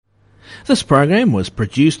This program was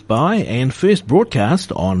produced by and first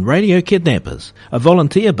broadcast on Radio Kidnappers, a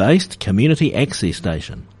volunteer-based community access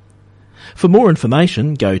station. For more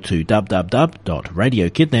information, go to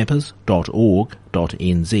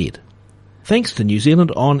www.radiokidnappers.org.nz. Thanks to New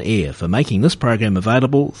Zealand On Air for making this program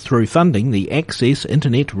available through funding the Access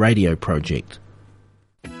Internet Radio Project.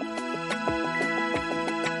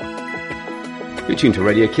 You're tuned to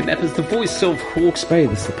Radio Kidnappers, the voice of Hawke's Bay.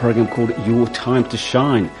 This is a program called Your Time to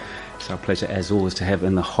Shine. It's our pleasure, as always, to have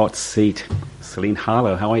in the hot seat Celine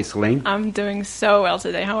Harlow. How are you, Celine? I'm doing so well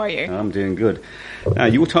today. How are you? I'm doing good.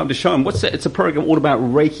 Your Time to Shine. It's a program all about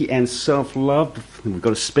Reiki and self-love. We've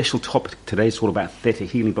got a special topic today. It's all about theta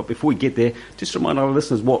healing. But before we get there, just remind our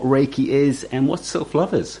listeners what Reiki is and what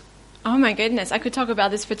self-love is. Oh my goodness, I could talk about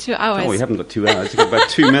this for 2 hours. Oh, we haven't got 2 hours. You've got about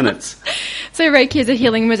 2 minutes. So Reiki is a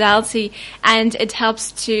healing modality, and it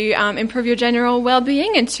helps to improve your general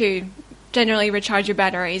well-being and to generally recharge your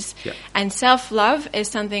batteries. Yep. And self-love is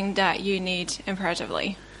something that you need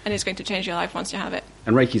imperatively, and it's going to change your life once you have it.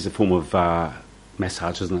 And Reiki is a form of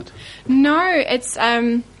massage, isn't it? No, it's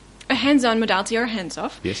a hands-on modality or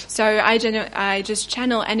hands-off. Yes. So I just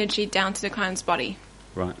channel energy down to the client's body.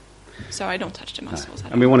 Right. So I don't touch the muscles.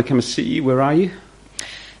 And we want to come and see you. Where are you?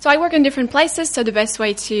 So I work in different places, so the best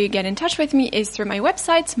way to get in touch with me is through my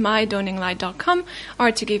website, mydawninglight.com,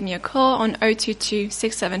 or to give me a call on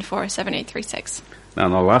 022-674-7836. Now,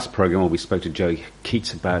 in our last program, we spoke to Joe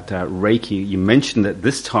Keats about Reiki. You mentioned that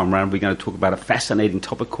this time around we're going to talk about a fascinating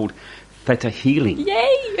topic called theta healing.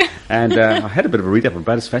 Yay! And I had a bit of a read-up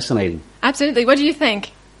about it. It's fascinating. Absolutely. What do you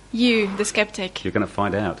think? You, the skeptic. You're going to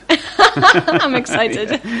find out. I'm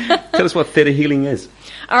excited. Tell us what theta healing is.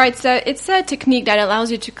 All right, so it's a technique that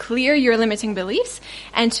allows you to clear your limiting beliefs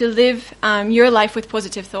and to live your life with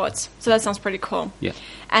positive thoughts. So that sounds pretty cool. Yeah.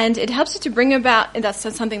 And it helps you to bring about, and that's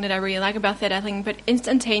something that I really like about theta healing, but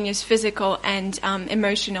instantaneous physical and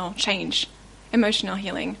emotional change, emotional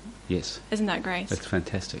healing. Yes. Isn't that great? That's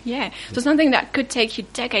fantastic. Yeah. So something that could take you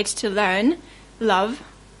decades to learn, love,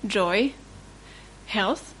 joy,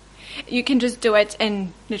 health, you can just do it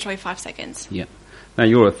in literally 5 seconds. Yeah. Now,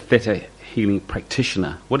 you're a theta healing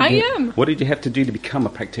practitioner. What did you have to do to become a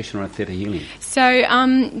practitioner of theta healing? So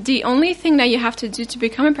the only thing that you have to do to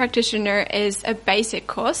become a practitioner is a basic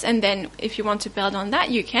course, and then if you want to build on that,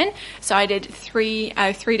 you can. So I did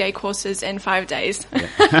three-day courses in 5 days. Yeah.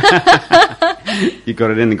 You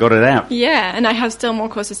got it in and got it out. Yeah, and I have still more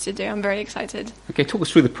courses to do. I'm very excited. Okay, talk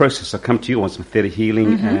us through the process. I'll come to you on some theta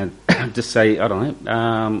healing and just say, I don't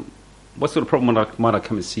know, what sort of problem might I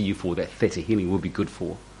come and see you for that theta healing will be good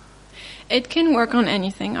for? It can work on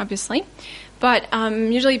anything, obviously, but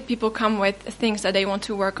usually people come with things that they want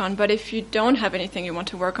to work on. But if you don't have anything you want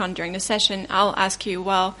to work on during the session, I'll ask you,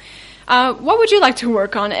 well, what would you like to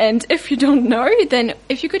work on? And if you don't know, then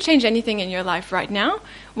if you could change anything in your life right now,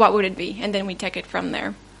 what would it be? And then we take it from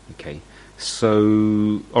there. Okay.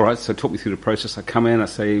 So, all right, so talk me through the process. I come in, I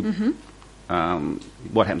say,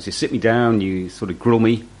 what happens? You sit me down, you sort of grill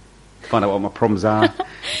me, find out what my problems are,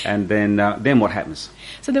 and then what happens?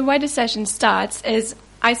 So the way the session starts is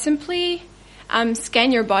I simply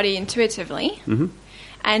scan your body intuitively,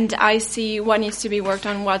 and I see what needs to be worked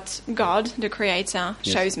on, what God, the Creator,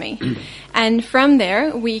 shows me. And from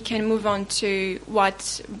there, we can move on to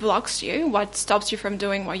what blocks you, what stops you from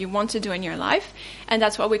doing what you want to do in your life, and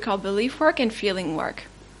that's what we call belief work and feeling work.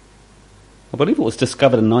 I believe it was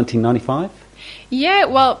discovered in 1995. Yeah,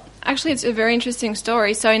 well, actually, it's a very interesting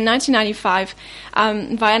story. So in 1995,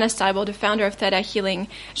 Vianna Stibel, the founder of Theta Healing,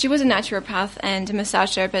 she was a naturopath and a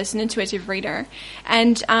massage therapist, an intuitive reader.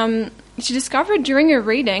 And she discovered during a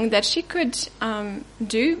reading that she could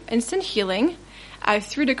do instant healing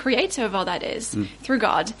through the creator of all that is, through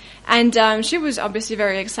God. And she was obviously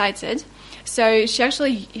very excited. So she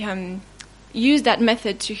actually used that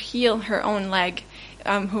method to heal her own leg,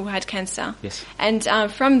 who had cancer. Yes. And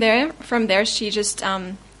from there, she just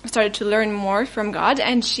started to learn more from God,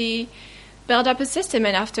 and she built up a system.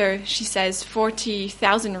 And after, she says,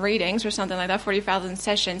 40,000 readings or something like that, 40,000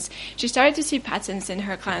 sessions, she started to see patterns in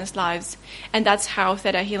her clients' lives, and that's how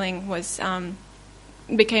Theta Healing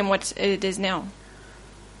became what it is now.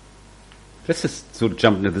 Let's just sort of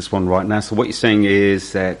jump into this one right now. So what you're saying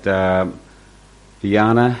is that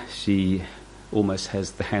Vianna, she almost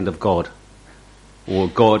has the hand of God, or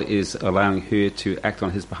God is allowing her to act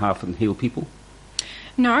on his behalf and heal people?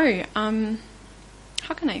 No.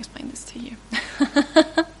 How can I explain this to you?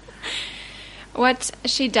 What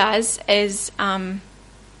she does is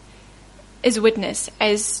witness,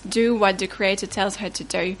 is do what the Creator tells her to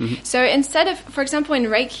do. So instead of, for example, in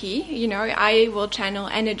Reiki, I will channel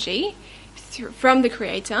energy from the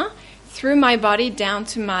Creator through my body down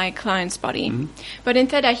to my client's body. But in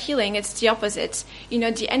Theta Healing, it's the opposite.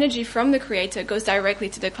 The energy from the Creator goes directly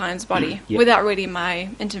to the client's body without really my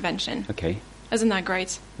intervention. Okay. Isn't that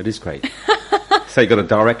great? It is great. So you got a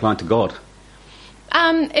direct line to God.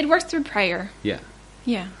 It works through prayer. Yeah.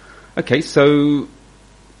 Yeah. Okay, so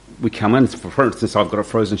we come in. For instance, I've got a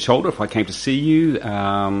frozen shoulder. If I came to see you,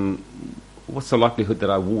 what's the likelihood that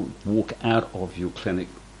I walk out of your clinic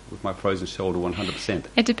with my frozen shoulder 100%?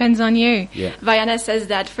 It depends on you. Yeah. Vayana says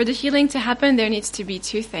that for the healing to happen, there needs to be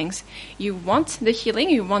two things. You want the healing,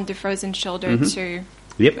 you want the frozen shoulder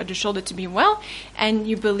the shoulder to be well, and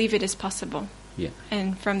you believe it is possible. Yeah.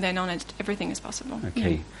 And from then on, everything is possible.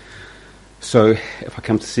 Okay. Yeah. So if I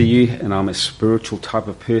come to see you and I'm a spiritual type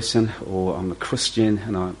of person, or I'm a Christian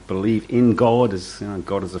and I believe in God as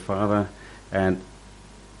God as a Father, and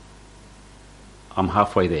I'm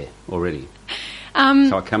halfway there already.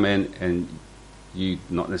 So I come in and you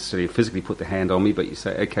not necessarily physically put the hand on me, but you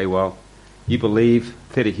say, okay, well, you believe,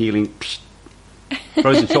 Theta Healing, psh,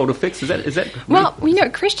 frozen shoulder fix. Is that well,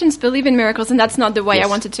 Christians believe in miracles, and that's not the way Yes. I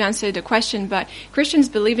wanted to answer the question, but Christians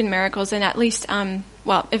believe in miracles, and at least,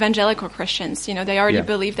 evangelical Christians, they already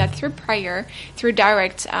believe that through prayer, through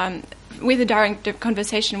with a direct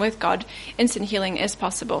conversation with God, instant healing is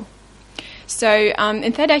possible. So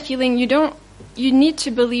in Theta Healing, you need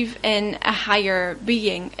to believe in a higher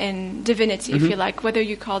being, in divinity, if you like, whether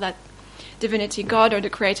you call that divinity God or the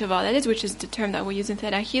creator of all that is, which is the term that we use in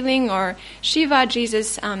Theta Healing, or Shiva,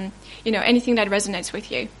 Jesus, anything that resonates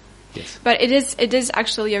with you. Yes. But it is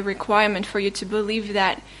actually a requirement for you to believe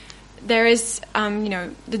that there is,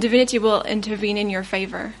 the divinity will intervene in your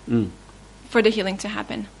favor for the healing to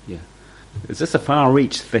happen. Yeah. Is this a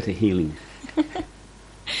far-reach Theta Healing?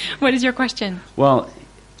 What is your question? Well,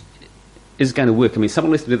 is it going to work? I mean,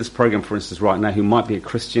 someone listening to this program, for instance, right now, who might be a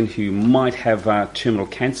Christian, who might have terminal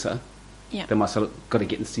cancer, they might say, got to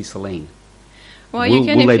get and see Celine. Well, you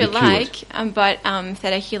can if you like, but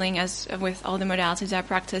Theta Healing, as with all the modalities I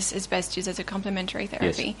practice, is best used as a complementary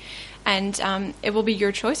therapy. Yes. And it will be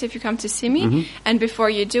your choice if you come to see me. And before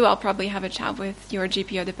you do, I'll probably have a chat with your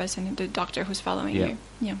GP or the doctor who's following you.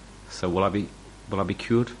 Yeah. So will I be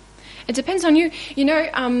cured? It depends on you.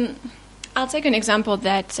 I'll take an example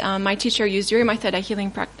that my teacher used during my Theta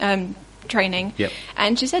Healing training. Yep.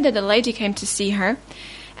 And she said that a lady came to see her,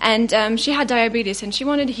 and she had diabetes, and she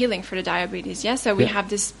wanted healing for the diabetes. Yeah, so we have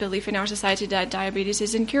this belief in our society that diabetes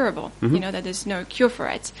is incurable. That there's no cure for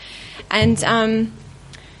it. And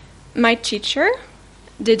my teacher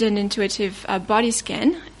did an intuitive body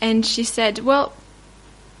scan, and she said, "Well,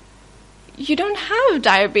 you don't have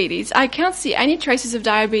diabetes. I can't see any traces of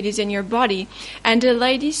diabetes in your body." And the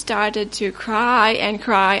lady started to cry and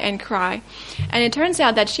cry and cry. And it turns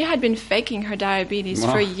out that she had been faking her diabetes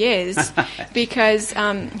for years because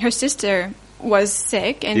her sister was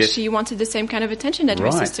sick, and she wanted the same kind of attention that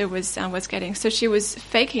her sister was getting. So she was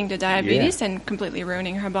faking the diabetes and completely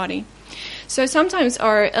ruining her body. So sometimes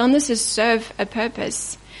our illnesses serve a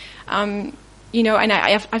purpose. And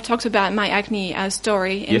I've talked about my acne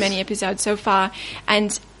story in many episodes so far,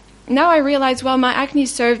 and now I realize, well, my acne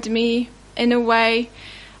served me in a way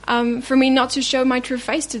for me not to show my true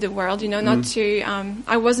face to the world, not to,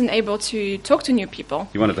 I wasn't able to talk to new people.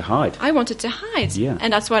 You wanted to hide. I wanted to hide, yeah.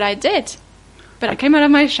 And that's what I did. But I came out of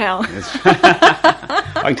my shell.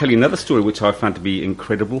 I can tell you another story which I found to be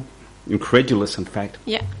incredulous, in fact.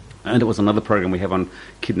 Yeah. And it was another program we have on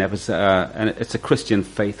kidnappers, and it's a Christian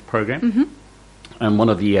faith program. And one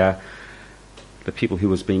of the people who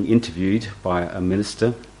was being interviewed by a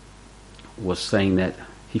minister was saying that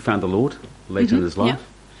he found the Lord later in his life,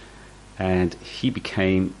 and he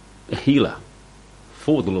became a healer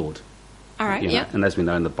for the Lord. All right, And as we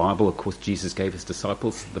know in the Bible, of course, Jesus gave his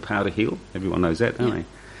disciples the power to heal. Everyone knows that, don't they?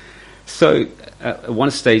 So at one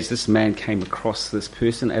stage, this man came across this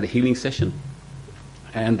person at a healing session,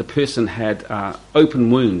 and the person had open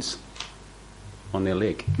wounds on their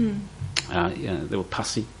leg. They were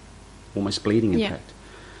pussy, almost bleeding, in fact.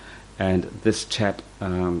 And this chap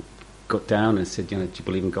got down and said, do you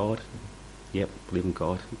believe in God? Yep, believe in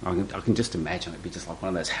God. I can just imagine it'd be just like one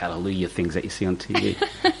of those hallelujah things that you see on TV.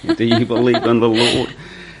 Do you believe in the Lord?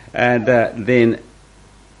 And then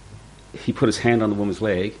he put his hand on the woman's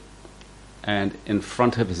leg, and in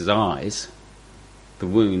front of his eyes, the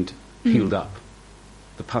wound healed up.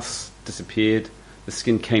 The pus disappeared, the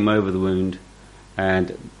skin came over the wound,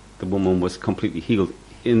 and the woman was completely healed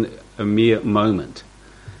in a mere moment.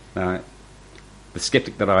 The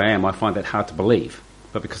skeptic that I am, I find that hard to believe.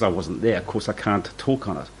 But because I wasn't there, of course, I can't talk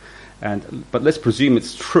on it. But let's presume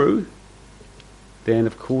it's true. Then,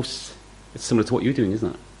 of course, it's similar to what you're doing,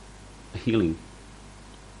 isn't it? A healing.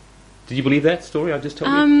 Did you believe that story I just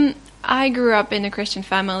told you? I grew up in a Christian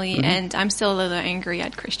family, and I'm still a little angry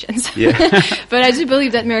at Christians. Yeah. But I do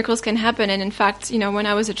believe that miracles can happen. And in fact, when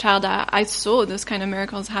I was a child, I saw those kind of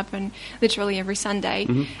miracles happen literally every Sunday.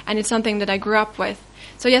 And it's something that I grew up with.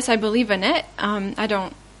 So yes, I believe in it. I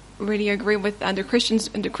don't really agree with the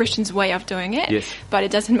Christians' way of doing it. Yes. But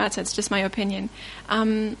it doesn't matter. It's just my opinion.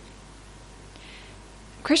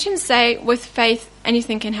 Christians say with faith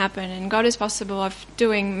anything can happen, and God is possible of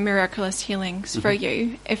doing miraculous healings for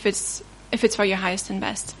you if it's for your highest and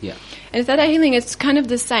best. Yeah. And Theta healing is kind of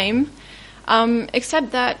the same,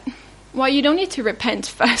 except that you don't need to repent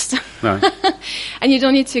first, No. and you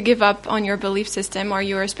don't need to give up on your belief system or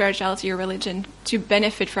your spirituality or religion to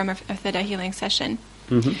benefit from a Theta healing session.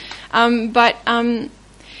 But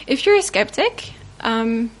if you're a skeptic,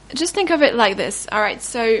 just think of it like this. All right,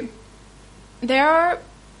 so there are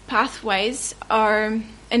pathways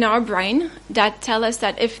in our brain that tell us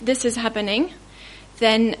that if this is happening,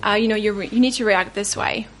 then you need to react this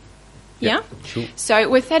way. Yeah? Sure. So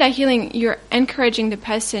with Theta healing, you're encouraging the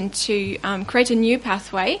person to create a new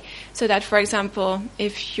pathway so that, for example,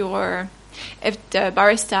 if the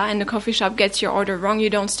barista in the coffee shop gets your order wrong, you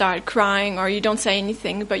don't start crying or you don't say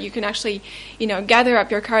anything, but you can actually, gather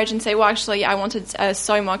up your courage and say, well, actually, I wanted a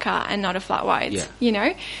soy mocha and not a flat white,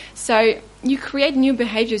 So you create new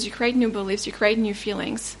behaviors, you create new beliefs, you create new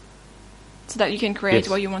feelings so that you can create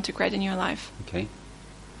what you want to create in your life. Okay.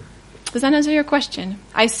 Does that answer your question?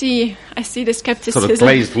 I see the skepticism. Sort of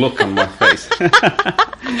glazed look on my face.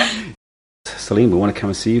 Celine, we want to come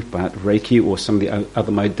and see you about Reiki or some of the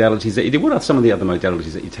other modalities that you do. What are some of the other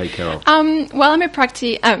modalities that you take care of? Well, I'm a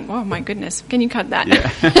oh my goodness, can you cut that?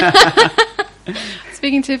 Yeah.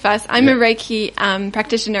 Speaking too fast. I'm a Reiki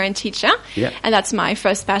practitioner and teacher, and that's my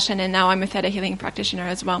first passion, and now I'm a Theta healing practitioner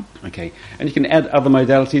as well. Okay. And you can add other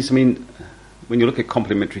modalities. I mean, when you look at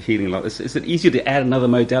complementary healing like this, is it easier to add another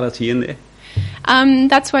modality in there?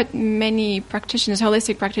 That's what many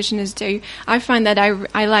holistic practitioners do. I find that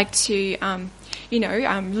I like to,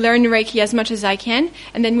 learn Reiki as much as I can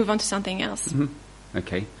and then move on to something else. Mm-hmm.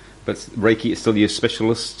 Okay. But Reiki is still your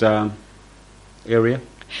specialist area?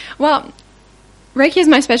 Well, Reiki is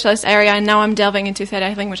my specialist area, and now I'm delving into Theta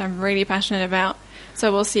healing, which I'm really passionate about.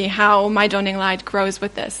 So we'll see how my dawning light grows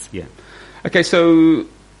with this. Yeah. Okay, so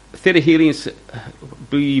Theta healing is...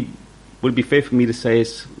 Would it be fair for me to say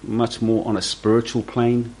it's much more on a spiritual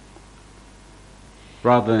plane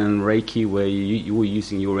rather than Reiki, where you are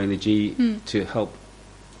using your energy to help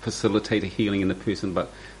facilitate a healing in the person?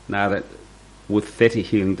 But now that with Theta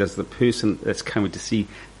healing, does the person that's coming to see,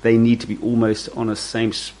 they need to be almost on the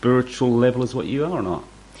same spiritual level as what you are or not?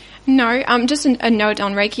 No, just a note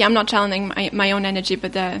on Reiki. I'm not channeling my own energy,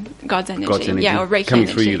 but God's energy. God's energy. Yeah, or Reiki coming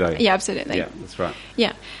energy. Through you, though. Yeah, absolutely. Yeah, that's right.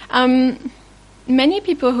 Yeah. Many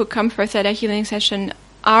people who come for a Theta healing session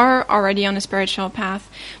are already on a spiritual path,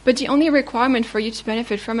 but the only requirement for you to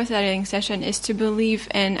benefit from a Theta healing session is to believe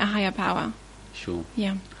in a higher power. Sure.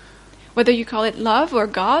 Yeah. Whether you call it love or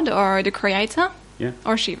God or the Creator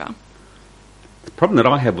or Shiva. The problem that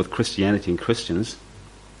I have with Christianity and Christians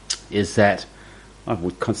is that I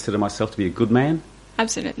would consider myself to be a good man.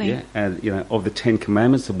 Absolutely. Yeah, and of the 10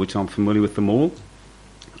 Commandments, of which I'm familiar with them all,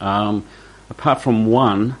 apart from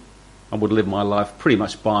one, I would live my life pretty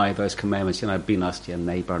much by those commandments. Be nice to your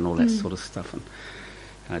neighbour and all that sort of stuff,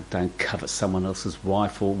 and don't covet someone else's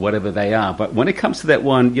wife or whatever they are. But when it comes to that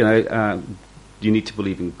one, you need to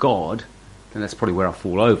believe in God, then that's probably where I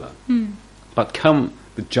fall over. But come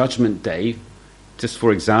the judgment day, just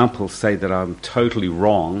for example, say that I'm totally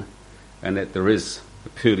wrong and that there is the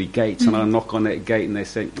pearly gates, and I knock on that gate and they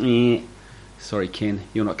say, sorry, Ken,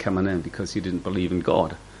 you're not coming in because you didn't believe in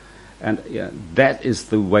God. And that is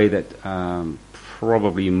the way that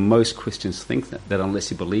probably most Christians think, that unless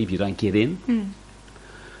you believe, you don't get in.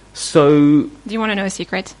 So... Do you want to know a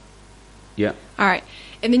secret? Yeah. All right.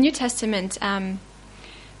 In the New Testament,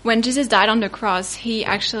 when Jesus died on the cross, he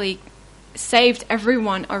actually saved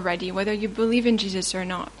everyone already, whether you believe in Jesus or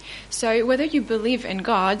not. So whether you believe in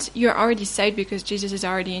God, you're already saved because Jesus is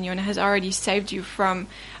already in you and has already saved you from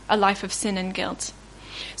a life of sin and guilt.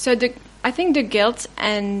 So I think the guilt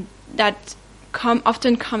and that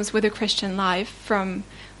often comes with a Christian life, from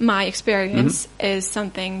my experience, is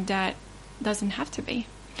something that doesn't have to be.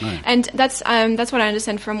 Right. And that's what I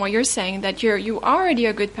understand from what you're saying, that you are already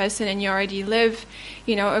a good person and you already live,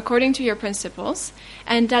 according to your principles,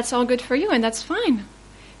 and that's all good for you, and that's fine.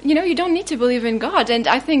 You don't need to believe in God. And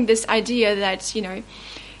I think this idea that,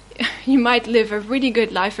 you might live a really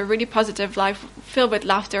good life, a really positive life, filled with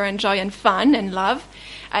laughter and joy and fun and love.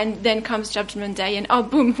 And then comes Judgment Day, and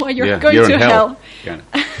boom, well, you're going you're to in hell. Yeah.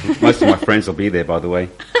 Most of my friends will be there, by the way.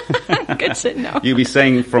 Good to know. You'll be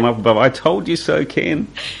saying from up above, "I told you so, Ken."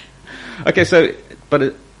 Okay,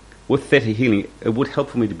 but with theta healing, it would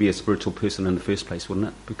help for me to be a spiritual person in the first place, wouldn't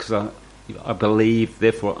it? Because I believe,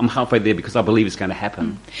 therefore, I'm halfway there because I believe it's going to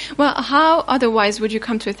happen. Well, how otherwise would you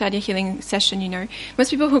come to a Theta healing session,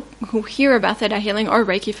 Most people who hear about Theta healing, or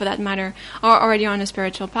Reiki for that matter, are already on a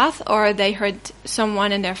spiritual path, or they heard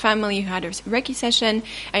someone in their family who had a Reiki session,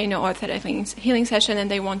 or a Theta healing session, and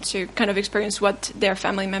they want to kind of experience what their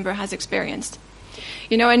family member has experienced.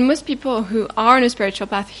 And most people who are on a spiritual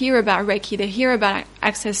path hear about Reiki, they hear about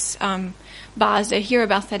access bars, they hear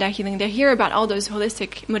about Theta healing, they hear about all those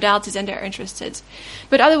holistic modalities, and they're interested.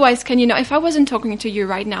 But otherwise, if I wasn't talking to you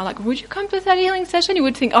right now, would you come to a Theta healing session? You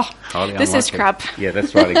would think, this is crap. Yeah,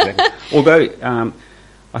 that's right, exactly. Although,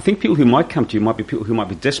 I think people who might come to you might be people who might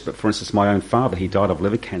be desperate. For instance, my own father, he died of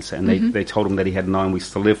liver cancer, and they told him that he had 9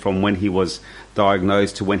 weeks to live from when he was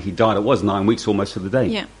diagnosed to when he died. It was 9 weeks almost to the day.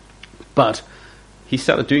 Yeah. But he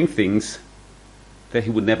started doing things that he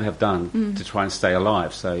would never have done to try and stay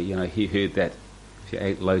alive. So, he heard that if you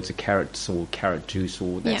ate loads of carrots or carrot juice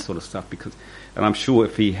or that sort of stuff, and I'm sure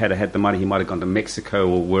if he had had the money, he might have gone to Mexico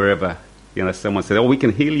or wherever, someone said, we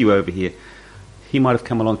can heal you over here. He might have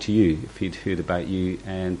come along to you if he'd heard about you,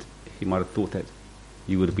 and he might have thought that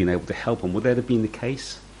you would have been able to help him. Would that have been the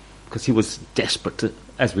case? Because he was desperate to,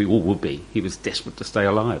 as we all would be, he was desperate to stay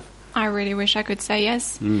alive. I really wish I could say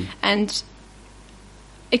yes. And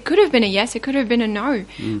it could have been a yes, it could have been a no.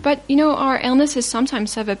 But, our illnesses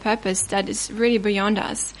sometimes serve a purpose that is really beyond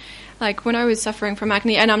us. Like when I was suffering from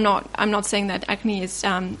acne, and I'm not saying that acne is,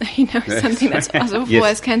 something that's as awful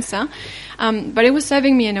as cancer, but it was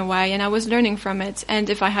serving me in a way, and I was learning from it. And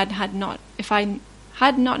if I had not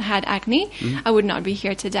had acne, I would not be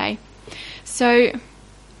here today. So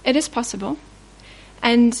it is possible.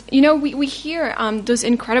 And, we hear those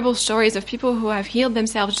incredible stories of people who have healed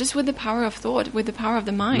themselves just with the power of thought, with the power of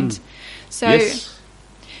the mind. So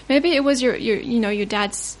maybe it was your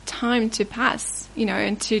dad's time to pass,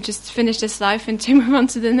 and to just finish this life and to move on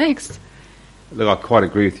to the next. Look, I quite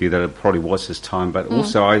agree with you that it probably was his time, but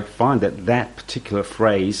also I find that particular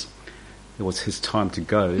phrase, it was his time to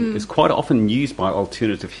go, is quite often used by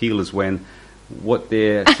alternative healers when what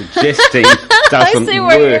they're suggesting doesn't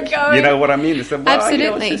work. You know what I mean? It's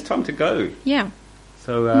Absolutely. It's time to go. Yeah.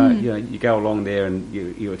 So, you go along there and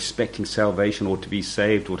you're expecting salvation or to be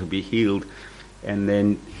saved or to be healed, and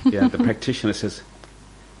then the practitioner says,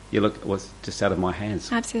 look, it was just out of my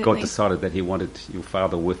hands. Absolutely. God decided that he wanted your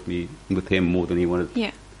father with him more than he wanted.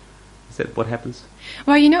 Yeah. Is that what happens?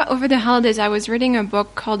 Well, over the holidays, I was reading a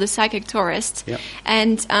book called The Psychic Tourist,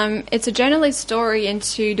 and it's a journalist story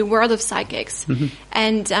into the world of psychics.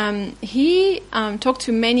 And he talked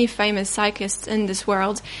to many famous psychics in this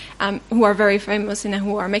world who are very famous and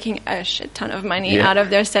who are making a shit ton of money out of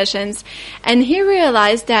their sessions. And he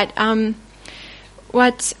realized that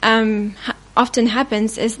what often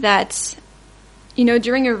happens is that,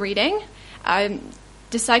 during a reading,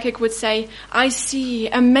 the psychic would say, I see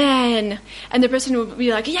a man. And the person would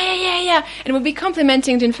be like, yeah. And would be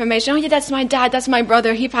complimenting the information. Oh, yeah, that's my dad. That's my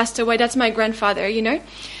brother. He passed away. That's my grandfather,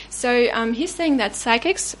 So he's saying that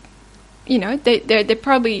psychics, they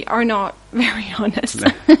probably are not very honest.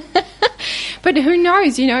 No. But who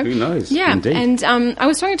knows, Who knows? Yeah. Indeed. And I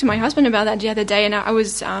was talking to my husband about that the other day, and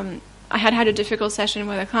I had a difficult session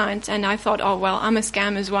with a client, and I thought, I'm a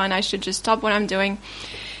scam as well, and I should just stop what I'm doing.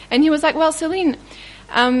 And he was like, well, Celine,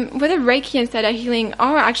 whether Reiki and Theta healing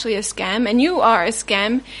are actually a scam, and you are a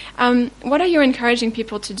scam, what are you encouraging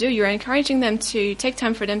people to do? You're encouraging them to take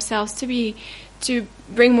time for themselves, to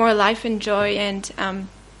bring more life and joy and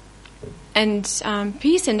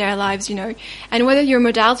peace in their lives, And whether your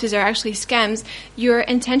modalities are actually scams, your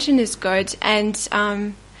intention is good, and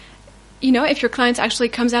if your client actually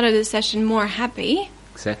comes out of the session more happy,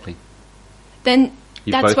 exactly, then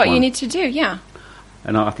that's what you need to do. Yeah.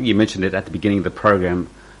 And I think you mentioned it at the beginning of the program.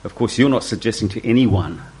 Of course, you're not suggesting to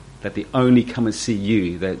anyone that they only come and see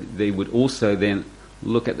you, that they would also then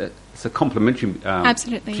look at that. It's a complementary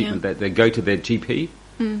treatment, that they go to their GP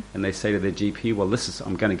and they say to their GP, well,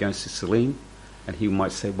 I'm going to go and see Celine. And he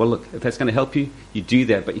might say, well, look, if that's going to help you, you do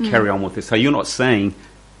that, but you carry on with this. So you're not saying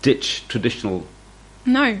ditch traditional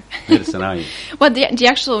medicine, are you? Well, the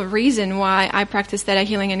actual reason why I practice Theta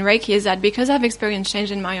healing and Reiki is that because I've experienced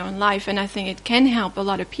change in my own life, and I think it can help a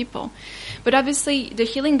lot of people. But obviously, the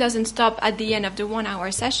healing doesn't stop at the end of the 1-hour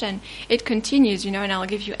session. It continues, and I'll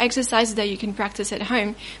give you exercises that you can practice at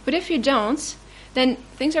home. But if you don't, then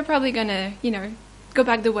things are probably going to, go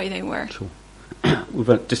back the way they were. Sure.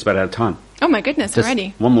 We're just about out of time. Oh my goodness, Just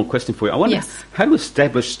already. one more question for you. I wonder, Yes. how do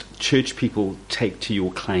established church people take to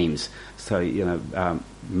your claims? So,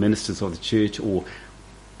 ministers of the church, or,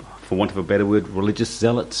 for want of a better word, religious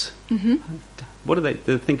zealots. Mm-hmm. What do they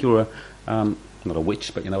think you're not a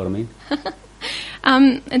witch, but you know what I mean?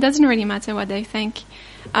 It doesn't really matter what they think.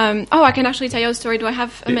 I can actually tell you a story. Do I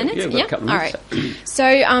have a minute? Yeah, we've got a couple All minutes. right. So,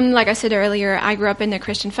 like I said earlier, I grew up in a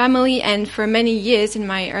Christian family, and for many years in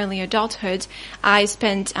my early adulthood, I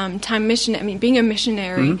spent time being a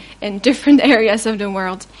missionary in different areas of the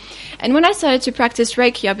world. And when I started to practice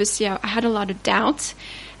Reiki, obviously, I had a lot of doubt.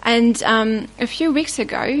 And a few weeks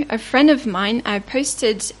ago, a friend of mine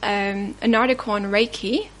posted an article on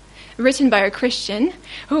Reiki, written by a Christian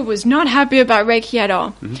who was not happy about Reiki at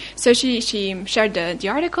all. Mm-hmm. So she shared the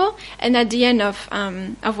article, and at the end of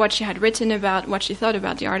what she had written about what she thought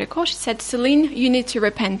about the article, she said, "Celine, you need to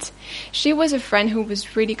repent." She was a friend who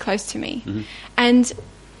was really close to me. Mm-hmm. And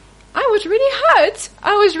I was really hurt.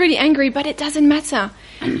 I was really angry, but it doesn't matter.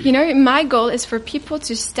 My goal is for people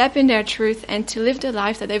to step in their truth and to live the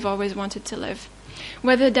life that they've always wanted to live.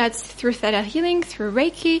 Whether that's through Theta healing, through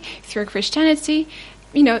Reiki, through Christianity,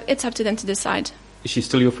 it's up to them to decide. Is she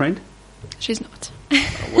still your friend? She's not.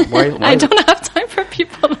 Why? I don't have time for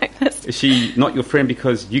people like this. Is she not your friend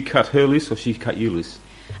because you cut her loose, or she cut you loose?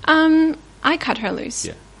 I cut her loose.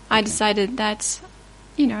 Yeah. I decided that,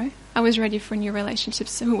 I was ready for new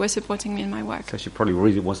relationships who were supporting me in my work. So she probably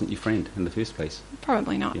really wasn't your friend in the first place.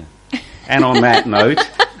 Probably not. Yeah. And on that note,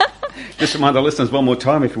 just remind the listeners one more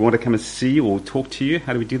time, if we want to come and see you or talk to you,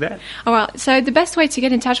 how do we do that? Oh, well, so the best way to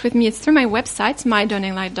get in touch with me is through my website,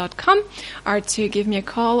 mydawninglight.com, or to give me a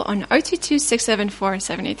call on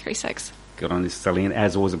 022-674-7836. Good on you, Celine.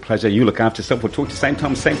 As always, a pleasure. You look after yourself. We'll talk to you same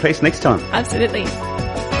time, same place next time. Absolutely.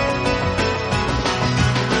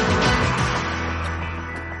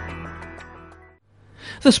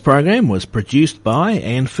 This program was produced by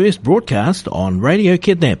and first broadcast on Radio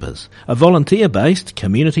Kidnappers, a volunteer-based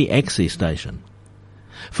community access station.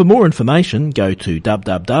 For more information, go to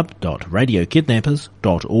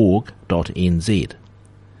www.radiokidnappers.org.nz.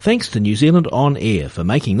 Thanks to New Zealand On Air for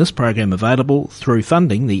making this program available through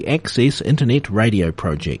funding the Access Internet Radio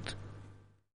Project.